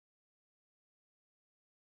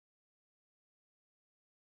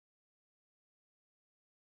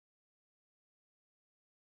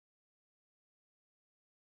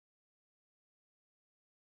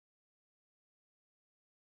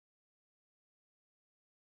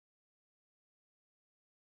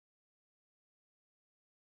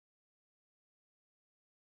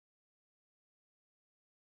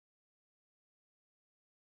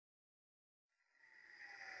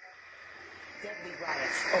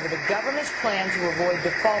Over the government's plan to avoid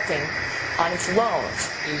defaulting on its loans.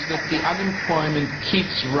 Is that the unemployment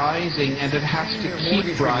keeps rising, and it has to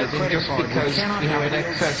keep rising just because we have an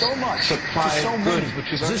excess supply of goods,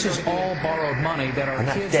 which is this is all borrowed money that our and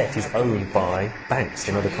that debt is owed by banks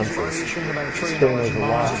in other countries. It's been over a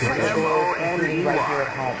while.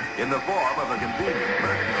 In the form of a convenient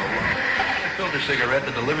personal loan. Filter cigarette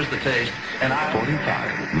that delivers the taste, and I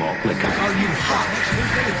 45 with malt liquor. Are you hot?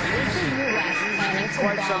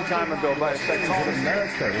 Quite some time ago, by a second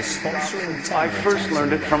I first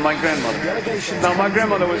learned it from my grandmother. Now, my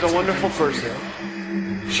grandmother was a wonderful person.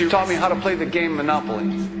 She taught me how to play the game Monopoly.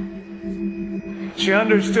 She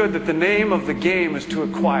understood that the name of the game is to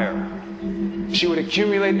acquire. She would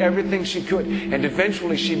accumulate everything she could, and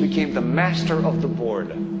eventually she became the master of the board.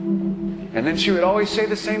 And then she would always say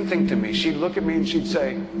the same thing to me. She'd look at me and she'd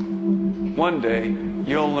say, "One day,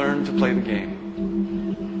 you'll learn to play the game."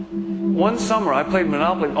 One summer, I played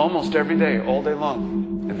Monopoly almost every day, all day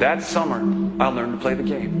long. And that summer, I learned to play the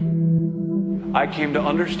game. I came to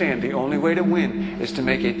understand the only way to win is to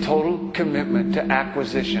make a total commitment to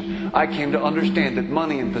acquisition. I came to understand that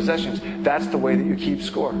money and possessions, that's the way that you keep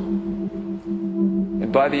score.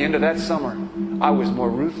 And by the end of that summer, I was more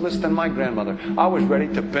ruthless than my grandmother. I was ready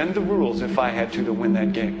to bend the rules if I had to win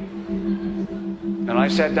that game. And I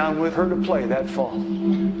sat down with her to play that fall.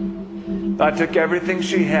 I took everything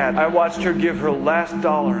she had. I watched her give her last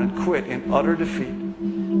dollar and quit in utter defeat.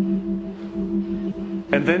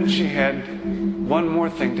 And then she had one more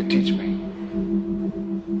thing to teach me.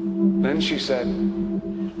 Then she said,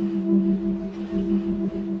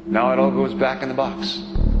 "Now it all goes back in the box."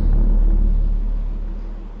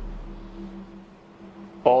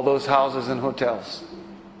 All those houses and hotels,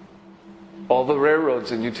 all the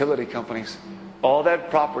railroads and utility companies, all that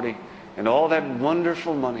property and all that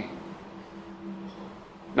wonderful money.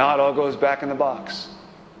 Now it all goes back in the box.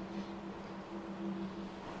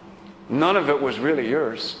 None of it was really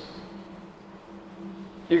yours.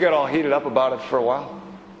 You got all heated up about it for a while.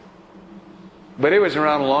 But it was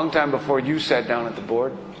around a long time before you sat down at the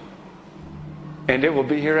board. And it will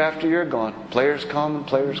be here after you're gone. Players come and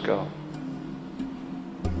players go.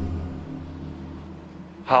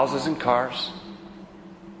 Houses and cars.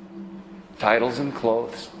 Titles and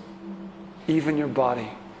clothes. Even your body.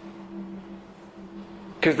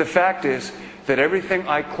 Because the fact is that everything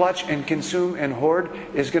I clutch and consume and hoard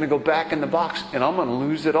is going to go back in the box, and I'm going to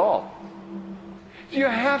lose it all. You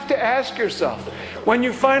have to ask yourself, when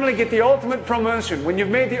you finally get the ultimate promotion, when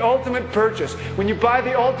you've made the ultimate purchase, when you buy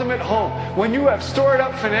the ultimate home, when you have stored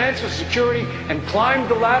up financial security and climbed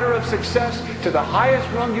the ladder of success to the highest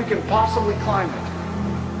rung you can possibly climb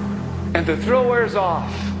it, and the thrill wears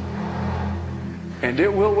off, and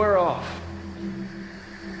it will wear off,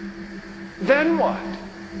 then what?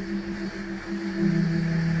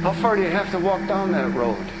 How far do you have to walk down that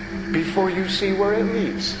road before you see where it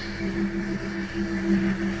leads?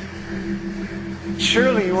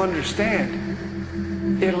 Surely you understand,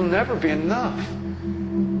 it'll never be enough.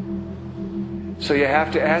 So you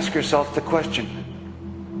have to ask yourself the question,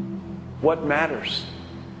 what matters?